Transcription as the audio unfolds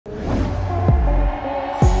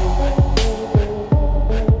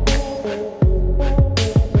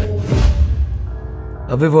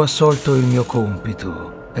Avevo assolto il mio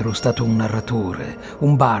compito. Ero stato un narratore,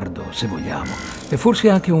 un bardo, se vogliamo, e forse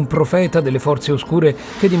anche un profeta delle forze oscure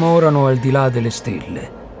che dimorano al di là delle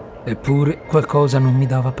stelle. Eppure qualcosa non mi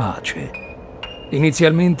dava pace.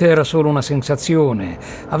 Inizialmente era solo una sensazione.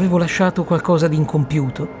 Avevo lasciato qualcosa di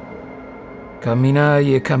incompiuto.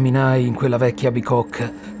 Camminai e camminai in quella vecchia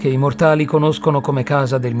bicocca che i mortali conoscono come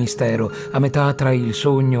Casa del Mistero, a metà tra il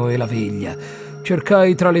sogno e la veglia.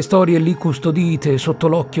 Cercai tra le storie lì custodite, sotto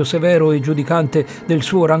l'occhio severo e giudicante del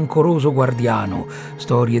suo rancoroso guardiano,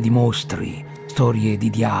 storie di mostri, storie di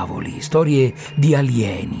diavoli, storie di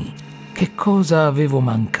alieni. Che cosa avevo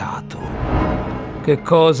mancato? Che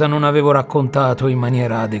cosa non avevo raccontato in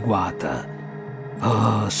maniera adeguata?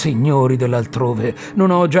 Ah, signori dell'altrove, non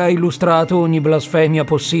ho già illustrato ogni blasfemia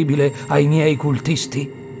possibile ai miei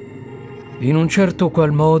cultisti? In un certo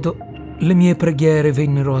qual modo le mie preghiere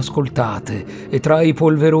vennero ascoltate e tra i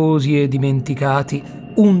polverosi e dimenticati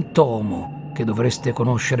un tomo, che dovreste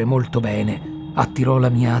conoscere molto bene, attirò la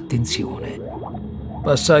mia attenzione.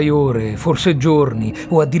 Passai ore, forse giorni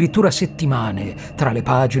o addirittura settimane tra le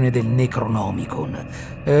pagine del Necronomicon.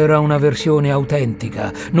 Era una versione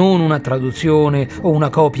autentica, non una traduzione o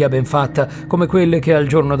una copia ben fatta come quelle che al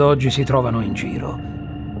giorno d'oggi si trovano in giro.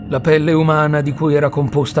 La pelle umana di cui era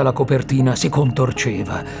composta la copertina si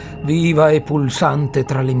contorceva, viva e pulsante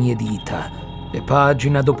tra le mie dita, e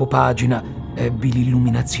pagina dopo pagina ebbi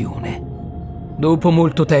l'illuminazione. Dopo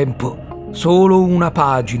molto tempo, solo una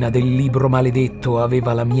pagina del libro maledetto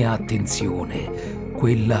aveva la mia attenzione,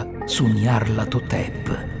 quella su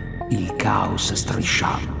Nyarlathotep, il caos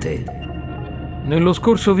strisciante. Nello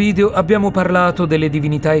scorso video abbiamo parlato delle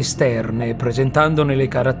divinità esterne, presentandone le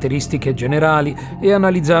caratteristiche generali e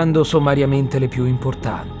analizzando sommariamente le più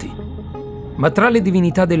importanti. Ma tra le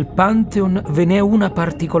divinità del Pantheon ve n'è una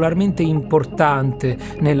particolarmente importante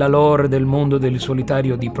nella lore del mondo del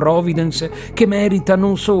solitario di Providence che merita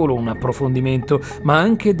non solo un approfondimento, ma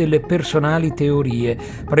anche delle personali teorie.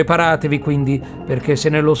 Preparatevi quindi, perché se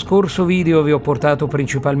nello scorso video vi ho portato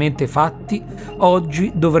principalmente fatti,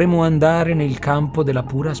 oggi dovremo andare nel campo della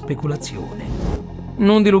pura speculazione.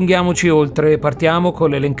 Non dilunghiamoci oltre, partiamo con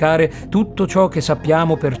l'elencare tutto ciò che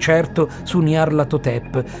sappiamo per certo su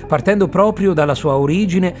Nyarlathotep, partendo proprio dalla sua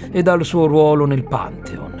origine e dal suo ruolo nel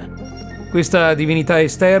Pantheon. Questa divinità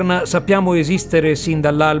esterna sappiamo esistere sin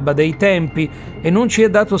dall'alba dei tempi e non ci è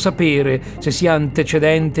dato sapere se sia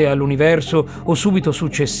antecedente all'universo o subito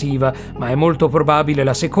successiva, ma è molto probabile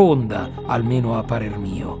la seconda, almeno a parer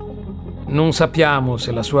mio. Non sappiamo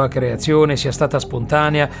se la sua creazione sia stata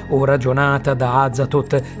spontanea o ragionata da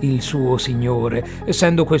Azathoth, il suo signore,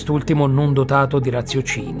 essendo quest'ultimo non dotato di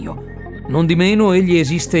raziocinio. Non di meno egli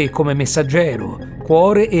esiste come messaggero,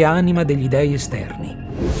 cuore e anima degli dei esterni.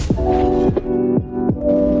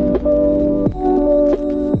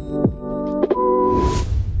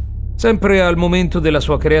 Sempre al momento della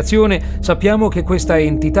sua creazione sappiamo che questa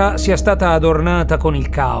entità sia stata adornata con il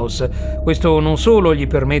caos. Questo non solo gli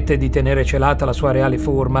permette di tenere celata la sua reale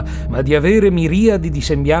forma, ma di avere miriadi di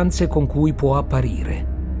sembianze con cui può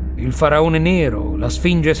apparire. Il faraone nero, la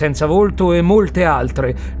sfinge senza volto e molte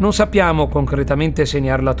altre. Non sappiamo concretamente se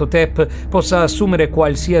Nyarlathotep possa assumere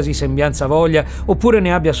qualsiasi sembianza voglia oppure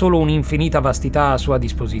ne abbia solo un'infinita vastità a sua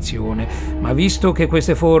disposizione, ma visto che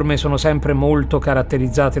queste forme sono sempre molto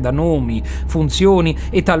caratterizzate da nomi, funzioni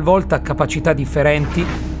e talvolta capacità differenti,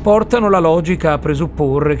 portano la logica a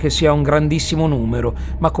presupporre che sia un grandissimo numero,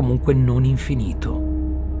 ma comunque non infinito.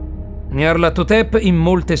 Nyarlathotep in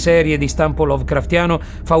molte serie di stampo lovecraftiano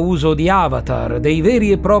fa uso di avatar, dei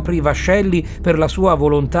veri e propri vascelli per la sua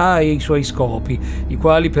volontà e i suoi scopi, i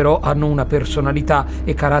quali però hanno una personalità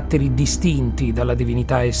e caratteri distinti dalla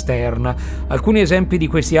divinità esterna. Alcuni esempi di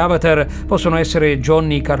questi avatar possono essere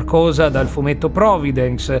Johnny Carcosa dal fumetto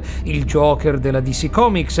Providence, il Joker della DC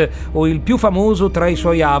Comics o il più famoso tra i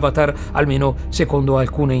suoi avatar, almeno secondo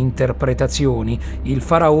alcune interpretazioni, il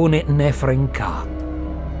faraone Nefren-Ka.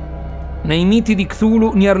 Nei miti di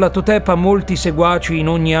Chtulu, Nyarlathotep ha molti seguaci in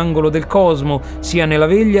ogni angolo del cosmo, sia nella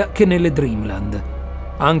veglia che nelle Dreamland.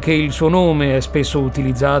 Anche il suo nome è spesso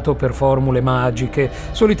utilizzato per formule magiche,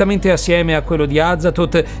 solitamente assieme a quello di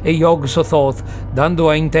Azathoth e Yog-Sothoth, dando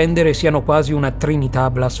a intendere siano quasi una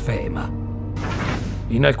trinità blasfema.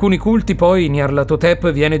 In alcuni culti poi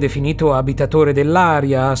Nyarlathotep viene definito abitatore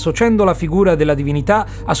dell'aria, associando la figura della divinità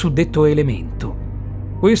a suddetto elemento.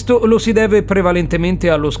 Questo lo si deve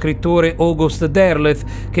prevalentemente allo scrittore August Derleth,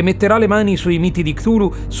 che metterà le mani sui miti di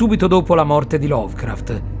Chtulu subito dopo la morte di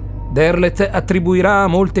Lovecraft. Derleth attribuirà a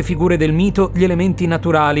molte figure del mito gli elementi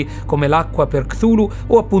naturali, come l'acqua per Chtulu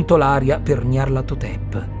o appunto l'aria per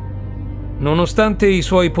Nyarlathotep. Nonostante i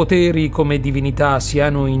suoi poteri come divinità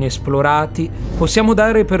siano inesplorati, possiamo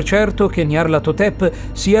dare per certo che Nyarlathotep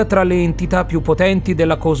sia tra le entità più potenti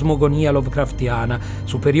della cosmogonia lovecraftiana,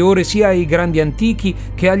 superiore sia ai grandi antichi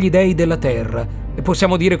che agli dei della terra, e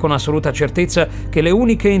possiamo dire con assoluta certezza che le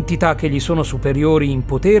uniche entità che gli sono superiori in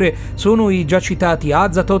potere sono i già citati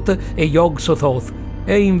Azathoth e Yog-Sothoth.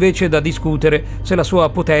 È invece da discutere se la sua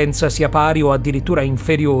potenza sia pari o addirittura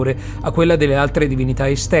inferiore a quella delle altre divinità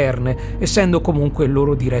esterne, essendo comunque il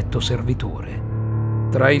loro diretto servitore.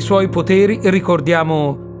 Tra i suoi poteri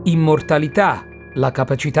ricordiamo immortalità, la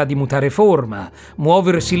capacità di mutare forma,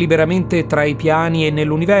 muoversi liberamente tra i piani e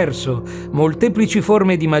nell'universo, molteplici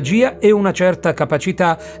forme di magia e una certa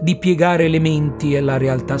capacità di piegare elementi e la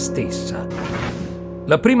realtà stessa.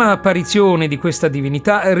 La prima apparizione di questa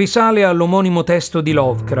divinità risale all'omonimo testo di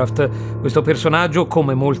Lovecraft. Questo personaggio,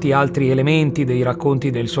 come molti altri elementi dei racconti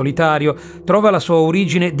del solitario, trova la sua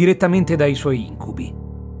origine direttamente dai suoi incubi.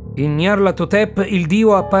 In Nyarlathotep il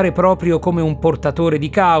dio appare proprio come un portatore di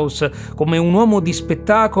caos, come un uomo di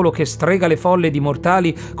spettacolo che strega le folle di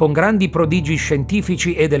mortali con grandi prodigi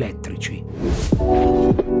scientifici ed elettrici.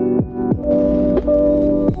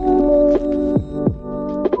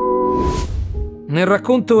 Nel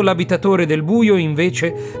racconto L'abitatore del buio,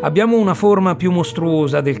 invece, abbiamo una forma più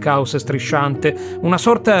mostruosa del caos strisciante, una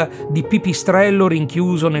sorta di pipistrello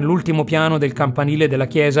rinchiuso nell'ultimo piano del campanile della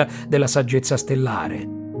chiesa della saggezza stellare.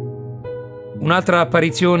 Un'altra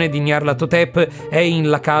apparizione di Nyarlathotep è in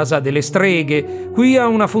La casa delle streghe. Qui ha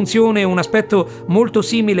una funzione e un aspetto molto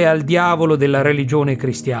simile al diavolo della religione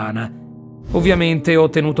cristiana. Ovviamente ho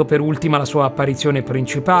tenuto per ultima la sua apparizione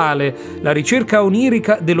principale, la ricerca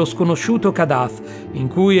onirica dello sconosciuto Kadath, in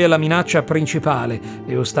cui è la minaccia principale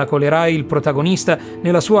e ostacolerà il protagonista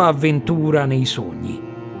nella sua avventura nei sogni.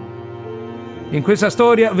 In questa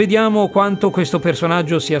storia vediamo quanto questo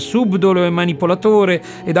personaggio sia subdolo e manipolatore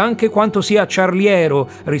ed anche quanto sia ciarliero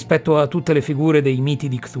rispetto a tutte le figure dei miti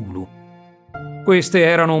di Chtulu. Queste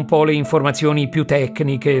erano un po' le informazioni più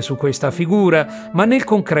tecniche su questa figura, ma nel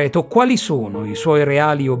concreto quali sono i suoi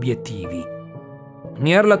reali obiettivi?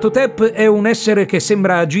 Nyarlathotep è un essere che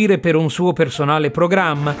sembra agire per un suo personale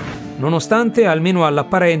programma, nonostante, almeno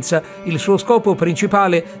all'apparenza, il suo scopo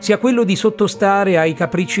principale sia quello di sottostare ai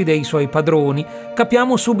capricci dei suoi padroni.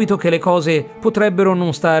 Capiamo subito che le cose potrebbero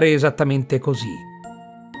non stare esattamente così.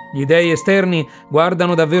 Gli dei esterni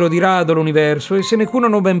guardano davvero di rado l'universo e se ne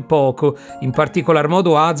curano ben poco, in particolar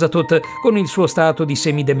modo Azathoth con il suo stato di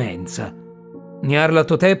semidemenza.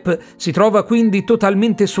 Nyarlathotep si trova quindi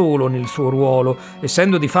totalmente solo nel suo ruolo,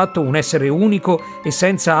 essendo di fatto un essere unico e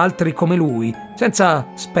senza altri come lui, senza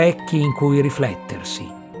specchi in cui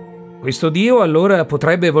riflettersi. Questo dio allora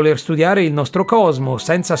potrebbe voler studiare il nostro cosmo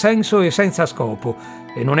senza senso e senza scopo,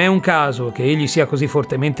 e non è un caso che egli sia così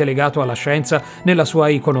fortemente legato alla scienza nella sua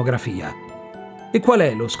iconografia. E qual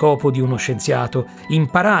è lo scopo di uno scienziato?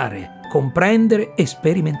 Imparare, comprendere e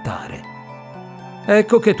sperimentare.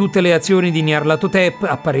 Ecco che tutte le azioni di Nyarlathotep,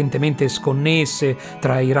 apparentemente sconnesse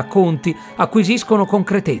tra i racconti, acquisiscono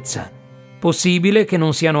concretezza. Possibile che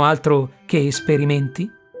non siano altro che esperimenti?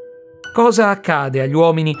 Cosa accade agli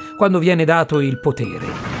uomini quando viene dato il potere?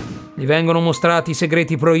 Gli vengono mostrati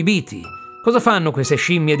segreti proibiti. Cosa fanno queste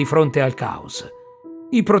scimmie di fronte al caos?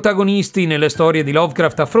 I protagonisti nelle storie di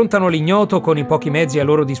Lovecraft affrontano l'ignoto con i pochi mezzi a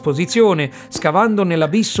loro disposizione, scavando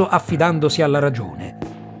nell'abisso affidandosi alla ragione.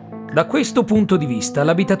 Da questo punto di vista,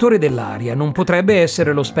 l'abitatore dell'aria non potrebbe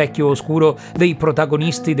essere lo specchio oscuro dei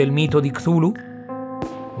protagonisti del mito di Chtulu?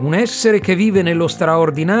 Un essere che vive nello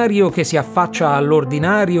straordinario, che si affaccia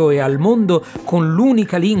all'ordinario e al mondo con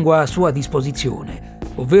l'unica lingua a sua disposizione,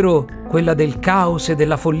 ovvero quella del caos e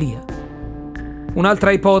della follia.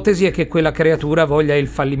 Un'altra ipotesi è che quella creatura voglia il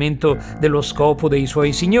fallimento dello scopo dei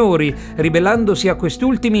suoi signori, ribellandosi a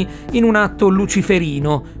quest'ultimi in un atto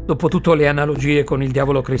luciferino. Dopotutto le analogie con il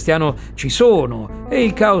diavolo cristiano ci sono, e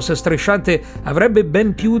il caos strisciante avrebbe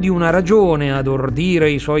ben più di una ragione ad ordire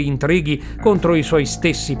i suoi intrighi contro i suoi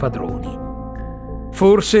stessi padroni.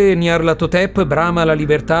 Forse Nyarlathotep brama la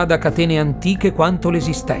libertà da catene antiche quanto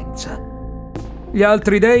l'esistenza. Gli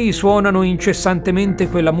altri dei suonano incessantemente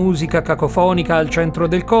quella musica cacofonica al centro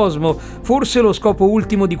del cosmo. Forse lo scopo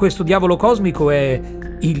ultimo di questo diavolo cosmico è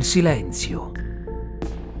il silenzio.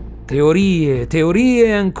 Teorie, teorie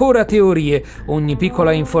e ancora teorie. Ogni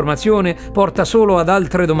piccola informazione porta solo ad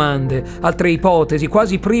altre domande, altre ipotesi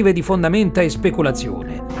quasi prive di fondamenta e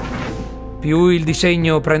speculazione. Più il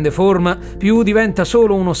disegno prende forma, più diventa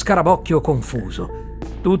solo uno scarabocchio confuso.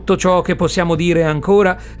 Tutto ciò che possiamo dire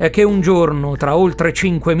ancora è che un giorno, tra oltre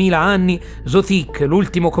 5.000 anni, Zotik,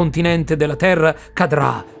 l'ultimo continente della Terra,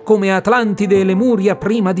 cadrà, come Atlantide e Lemuria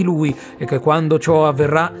prima di lui, e che quando ciò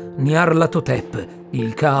avverrà, Nyarlathotep,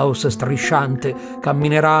 il caos strisciante,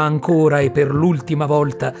 camminerà ancora e per l'ultima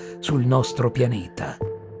volta sul nostro pianeta.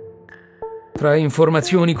 Tra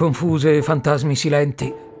informazioni confuse e fantasmi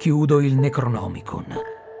silenti, chiudo il Necronomicon.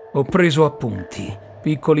 Ho preso appunti.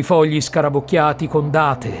 Piccoli fogli scarabocchiati con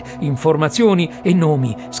date, informazioni e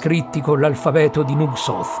nomi scritti con l'alfabeto di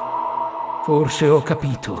Nugsoth. Forse ho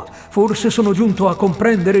capito, forse sono giunto a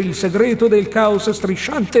comprendere il segreto del caos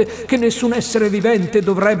strisciante che nessun essere vivente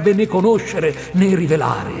dovrebbe né conoscere né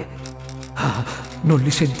rivelare. Ah, non li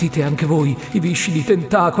sentite anche voi, i viscidi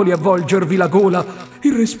tentacoli avvolgervi la gola,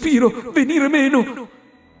 il respiro venire meno?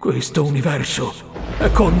 Questo universo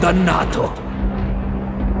è condannato.